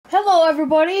Hello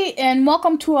everybody, and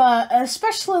welcome to a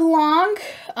especially long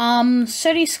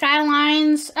City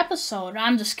Skylines episode.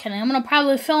 I'm just kidding. I'm going to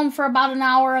probably film for about an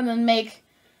hour and then make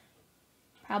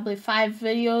probably 5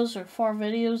 videos or 4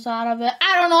 videos out of it.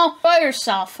 I don't know. Enjoy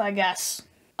yourself, I guess.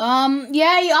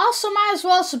 Yeah, you also might as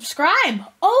well subscribe.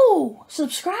 Oh,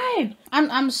 subscribe.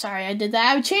 I'm sorry I did that.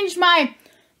 I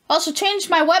also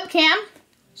changed my webcam,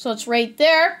 so it's right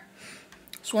there.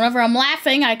 So whenever I'm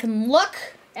laughing, I can look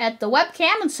at the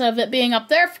webcam instead of it being up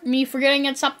there, me forgetting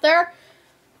it's up there.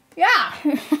 Yeah.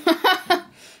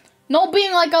 No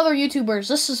being like other YouTubers.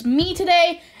 This is me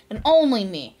today and only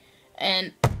me.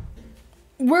 And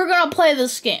we're gonna play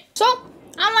this game. So,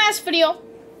 on last video,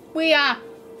 we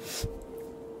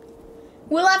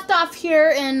left off here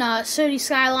in City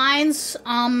Skylines.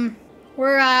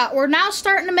 We're now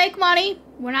starting to make money.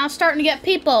 We're now starting to get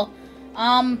people.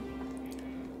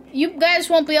 You guys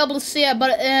won't be able to see it,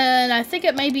 but I think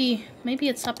it maybe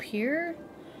it's up here.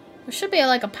 There should be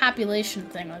like a population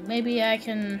thing. Like maybe I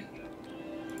can.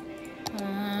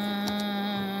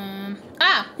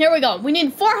 Here we go. We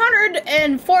need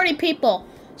 440 people.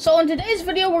 So in today's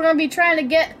video, we're gonna be trying to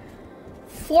get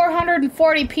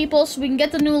 440 people so we can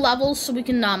get the new levels, so we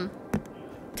can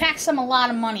tax them a lot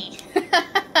of money.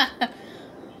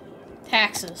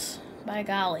 Taxes, by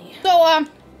golly. So I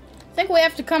think we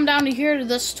have to come down to here to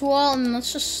this tool, and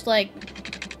let's just, like,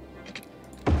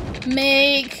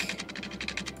 make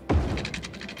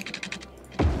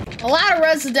a lot of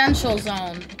residential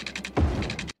zone.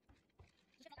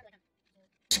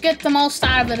 Just get the most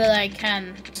out of it that I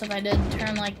can. So if I did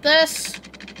turn like this,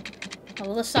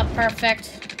 level this up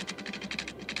perfect.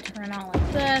 Turn out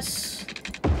like this.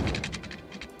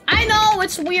 I know,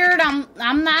 it's weird,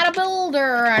 I'm not a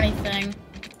builder or anything.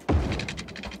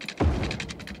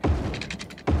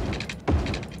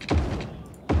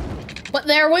 But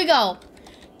there we go.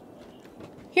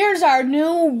 Here's our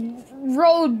new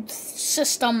road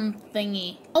system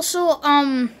thingy. Also,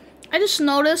 I just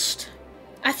noticed,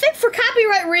 I think for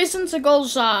copyright reasons it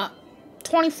goes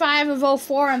 25 of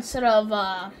 04 instead of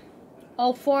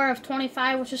 04 of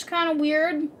 25, which is kind of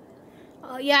weird.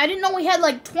 Yeah, I didn't know we had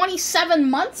like 27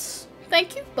 months.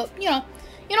 Thank you, but you know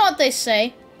what they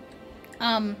say.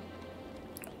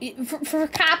 For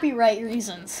copyright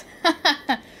reasons.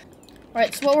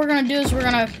 Alright, so what we're gonna do is we're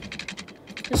gonna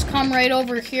just come right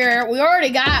over here. We already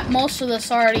got most of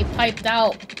this already piped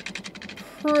out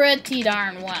pretty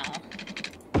darn well.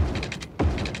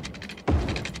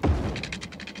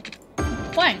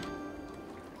 Boing.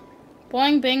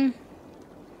 Boing, bing.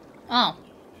 Oh.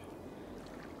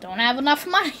 Don't have enough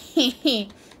money.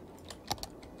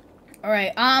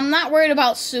 Alright, I'm not worried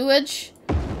about sewage,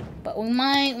 but we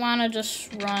might want to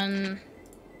just run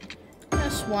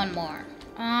just one more.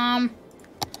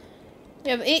 We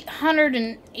have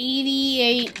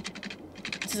 $888.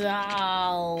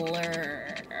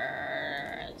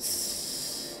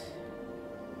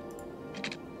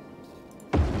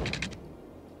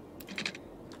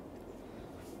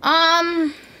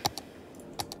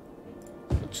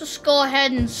 Let's just go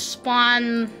ahead and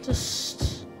spawn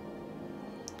just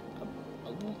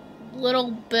a little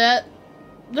bit.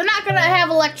 They're not gonna have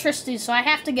electricity, so I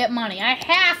have to get money. I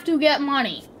have to get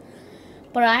money.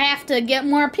 But I have to get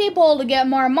more people to get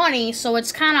more money, so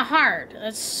it's kind of hard.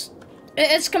 It's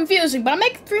confusing, but I'm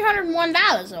making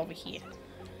 $301 over here.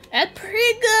 That's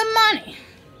pretty good money.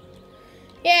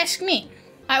 You ask me.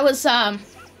 I was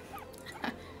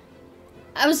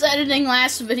editing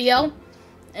last video,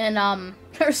 and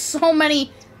there's so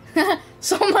many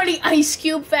ice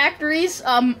cube factories.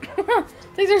 I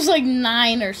think there's like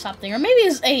 9 or something, or maybe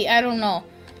it's 8. I don't know.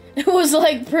 It was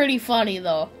like pretty funny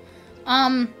though.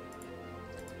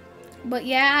 But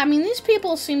yeah, I mean, these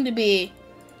people seem to be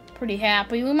pretty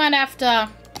happy. We might have to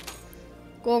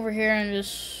go over here and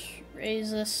just raise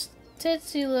this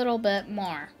titsy little bit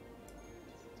more.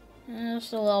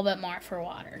 Just a little bit more for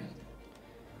water.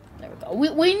 There we go.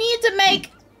 We need to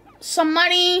make some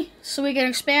money so we can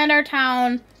expand our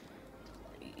town.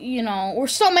 You know, we're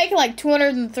still making like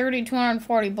 230,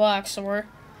 240 bucks, so we're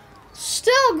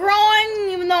still growing,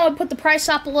 even though I put the price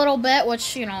up a little bit,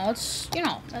 which, you know, it's, you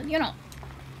know.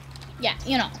 Yeah,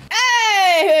 you know.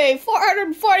 Hey,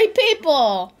 440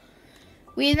 people.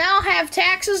 We now have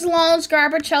taxes, loans,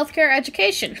 garbage, healthcare,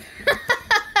 education.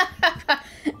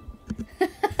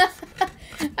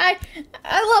 I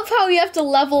love how you have to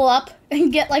level up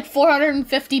and get like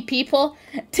 450 people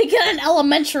to get an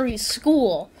elementary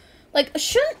school. Like,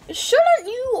 shouldn't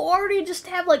you already just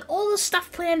have like all this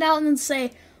stuff planned out and then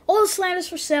say, all this land is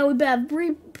for sale, we have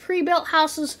pre-built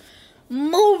houses,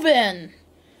 move in.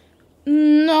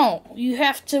 No, you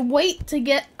have to wait to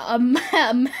get a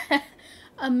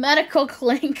a medical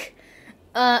clinic,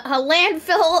 a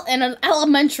landfill, and an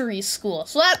elementary school.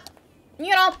 So that,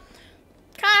 you know,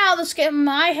 kind of how this game.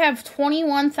 I have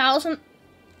 21,000.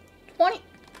 20.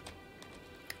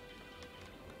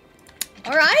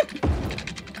 All right.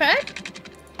 Okay.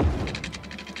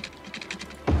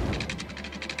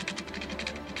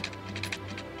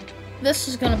 This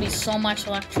is gonna be so much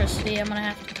electricity I'm gonna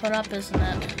have to put up, isn't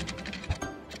it?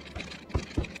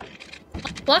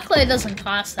 Luckily, it doesn't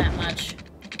cost that much.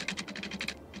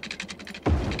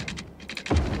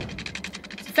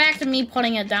 It's the fact of me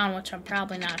putting it down, which I'm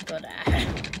probably not good at.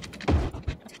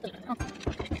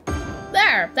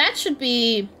 There, that should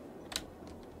be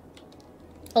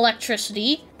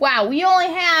electricity. Wow, we only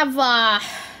have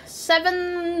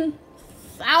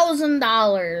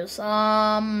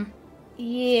 $7,000.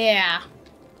 Yeah.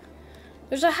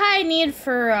 There's a high need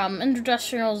for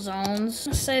industrial zones.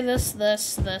 Let's say this, and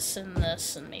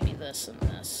this, and maybe this and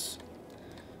this.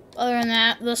 Other than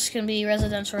that, this can be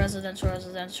residential. Blah,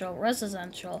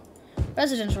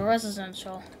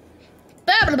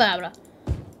 blah, blah, blah.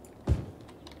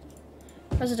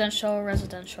 Residential.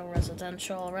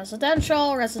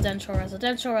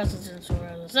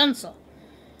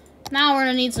 Now we're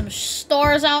gonna need some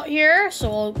stores out here, so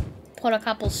we'll put a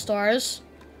couple stores.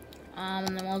 And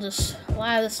then we'll just, a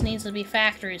lot of this needs to be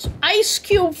factories. Ice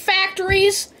cube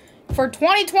factories for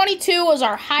 2022 is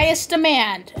our highest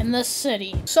demand in this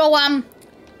city. So, got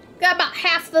about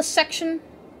half this section,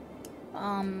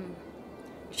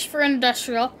 just for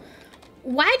industrial.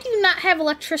 Why do you not have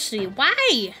electricity?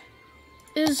 Why?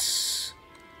 Do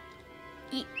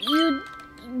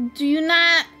you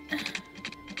not,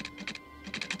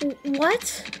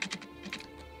 what?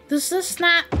 Is this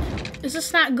not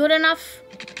good enough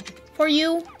for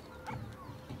you?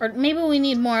 Or maybe we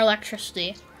need more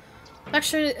electricity.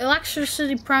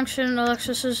 Electricity production,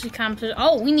 electricity competition.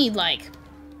 Oh, we need like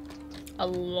a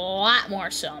lot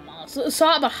more cell malls. So,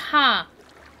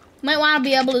 might want to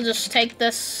be able to just take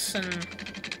this and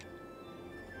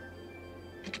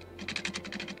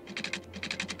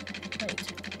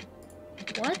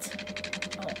what?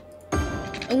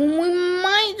 Oh. We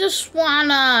might just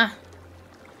wanna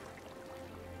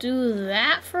do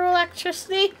that for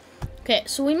electricity. Okay,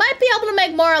 so we might be able to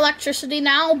make more electricity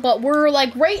now, but we're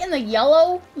like right in the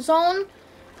yellow zone.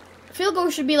 I feel like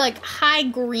we should be like high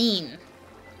green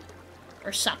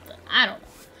or something. I don't know.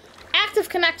 Active,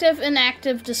 connective,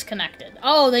 inactive, disconnected.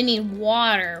 Oh, they need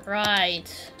water,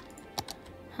 right.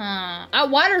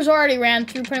 Water's already ran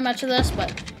through pretty much of this,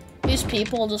 but these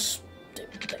people just, they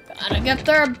gotta get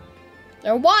their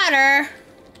water.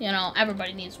 You know,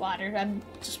 everybody needs water. I'm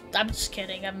just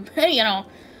kidding. You know.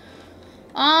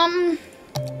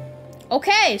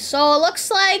 Okay, so it looks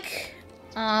like,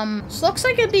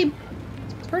 it'd be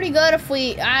pretty good if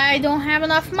I don't have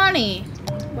enough money.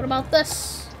 What about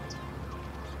this?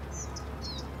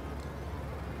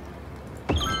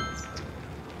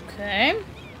 Okay.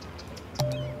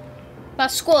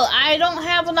 About school, I don't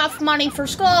have enough money for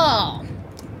school.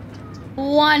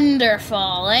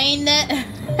 Wonderful, ain't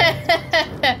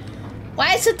it?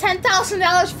 Why is it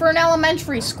 $10,000 for an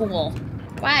elementary school?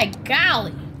 By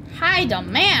golly, high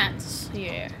demands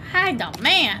here. High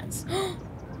demands.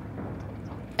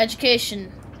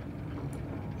 Education.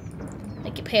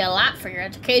 Make you pay a lot for your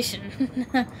education.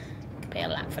 Pay a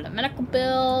lot for the medical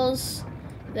bills.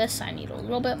 This, I need a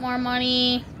little bit more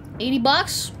money. 80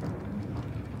 bucks?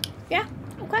 Yeah,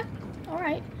 okay, all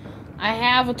right. I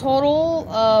have a total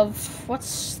of,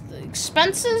 what's the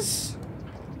expenses?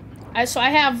 So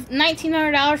I have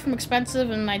 $1,900 from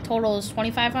expensive, and my total is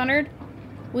 $2,500.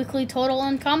 Weekly total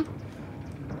income.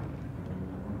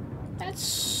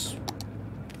 That's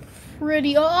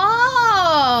pretty,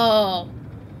 oh!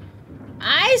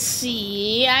 I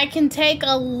see, I can take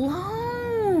a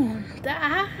loan.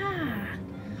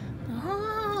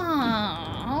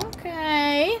 Oh,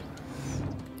 okay.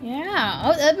 Yeah,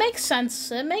 oh, that makes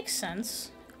sense. It makes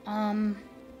sense. Oh,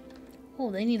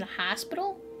 they need a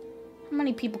hospital? How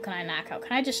many people can I knock out?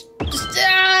 Can I just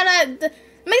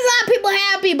it makes a lot of people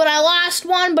happy, but I lost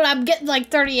one, but I'm getting like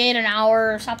 38 an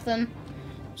hour or something.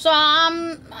 So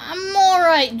I'm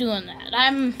alright doing that.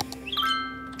 I'm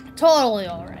totally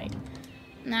alright.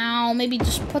 Now maybe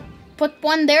just put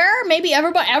one there. Maybe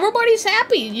everybody's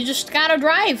happy. You just gotta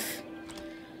drive.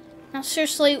 Now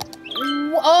seriously,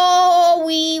 oh,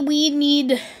 we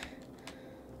need,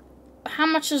 how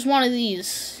much is one of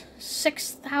these?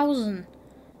 6,000.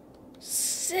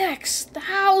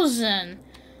 6,000.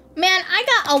 Man, I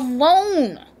got a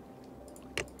loan.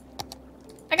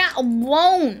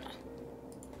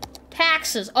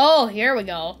 Taxes. Oh, here we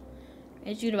go.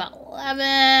 It's due to about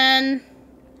 11.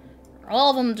 All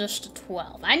of them just to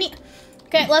 12. I need...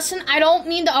 Okay, listen, I don't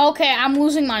need to... Okay, I'm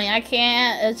losing money. I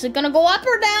can't... Is it gonna go up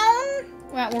or down?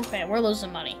 Well, okay, we're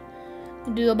losing money.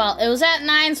 We'll do about... It was at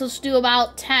 9, so let's do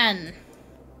about 10.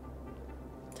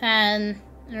 10.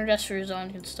 Industrial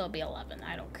zone can still be 11.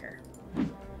 I don't care.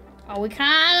 Are we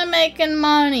kind of making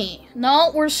money?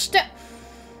 No, we're still...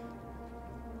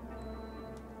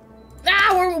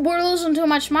 Ah, we're losing too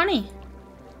much money.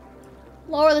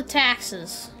 Lower the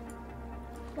taxes.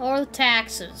 Lower the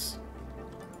taxes.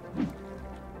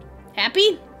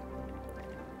 Happy?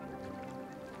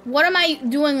 What am I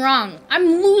doing wrong? I'm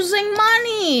losing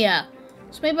money!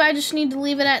 So maybe I just need to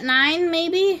leave it at 9,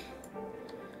 maybe?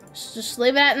 Just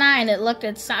leave it at 9. It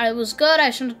was good. I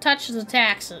shouldn't have touched the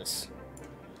taxes.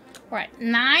 Alright,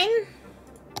 9?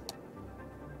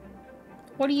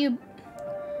 What are you...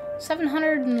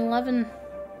 711...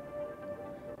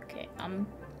 Okay,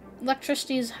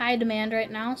 electricity is high demand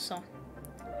right now, so...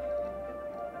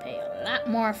 Pay a lot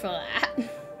more for that.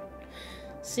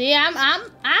 See, you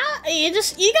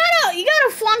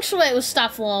gotta fluctuate with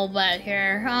stuff a little bit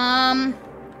here.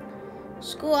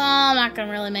 School, I'm not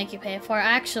gonna really make you pay for it.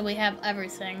 Actually, we have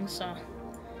everything, so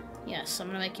yes, I'm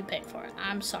gonna make you pay for it.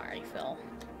 I'm sorry, Phil.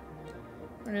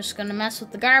 We're just gonna mess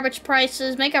with the garbage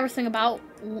prices, make everything about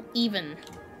even.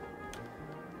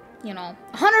 You know,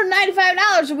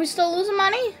 $195. Are we still losing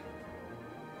money?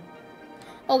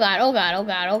 Oh god, oh god, oh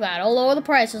god, oh god. Oh, lower the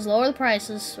prices, lower the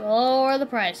prices, lower the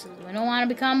prices. We don't want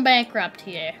to become bankrupt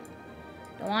here.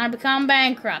 Don't want to become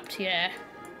bankrupt here.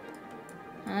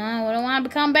 We don't want to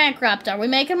become bankrupt. Are we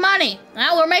making money?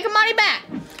 Well, we're making money back.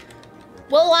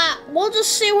 We'll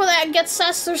just see where that gets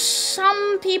us. There's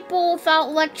some people without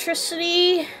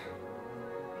electricity.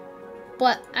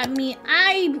 But, I mean,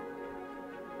 I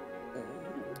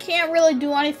can't really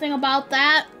do anything about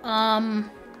that.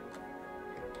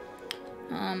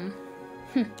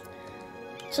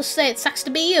 Just say it sucks to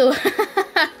be you.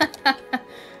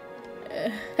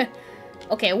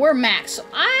 Okay, we're max, so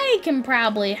I can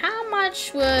probably... How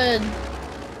much would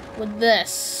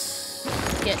this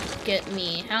get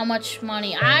me? How much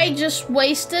money? I just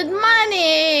wasted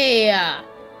money!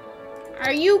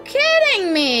 Are you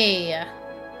kidding me?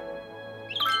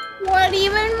 What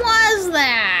even was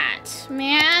that,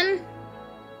 man?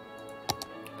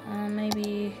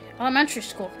 Maybe... Elementary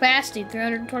school capacity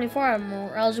 324. I'm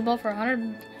eligible for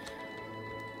 100.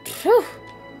 Whew.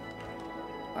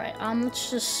 Alright,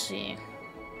 let's just see.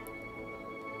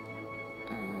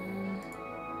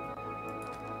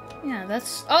 Yeah,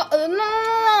 that's... Oh, no,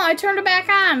 I turned it back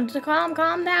on to calm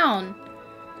down.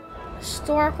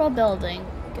 Historical building.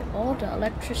 Get all the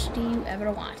electricity you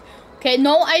ever want. Okay,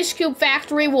 no ice cube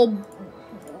factory will...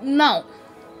 No.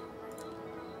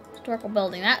 Historical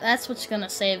building. That's what's gonna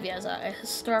save you as a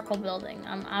historical building.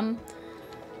 I'm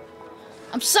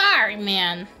sorry,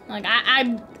 man. Like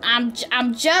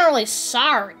I'm generally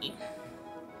sorry.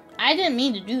 I didn't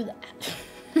mean to do that.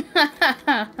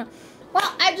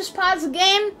 Well, I just paused the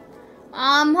game.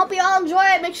 Hope you all enjoy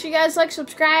it. Make sure you guys like,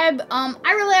 subscribe.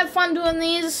 I really have fun doing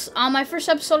these. My first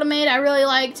episode I made, I really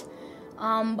liked.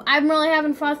 I'm really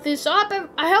having fun with these. So I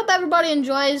hope everybody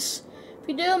enjoys. If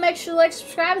you do, make sure to like,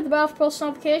 subscribe, hit the bell for post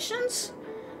notifications.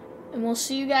 And we'll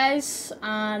see you guys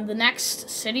on the next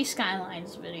City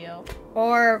Skylines video.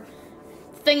 Or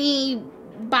thingy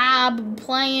Bob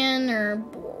playing or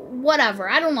whatever.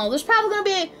 I don't know. There's probably going to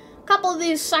be a couple of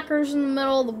these suckers in the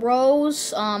middle of the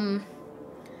rows.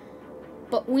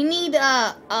 But we need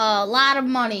a lot of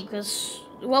money because,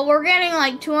 well, we're getting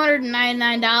like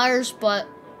 $299, but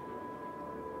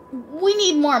we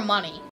need more money.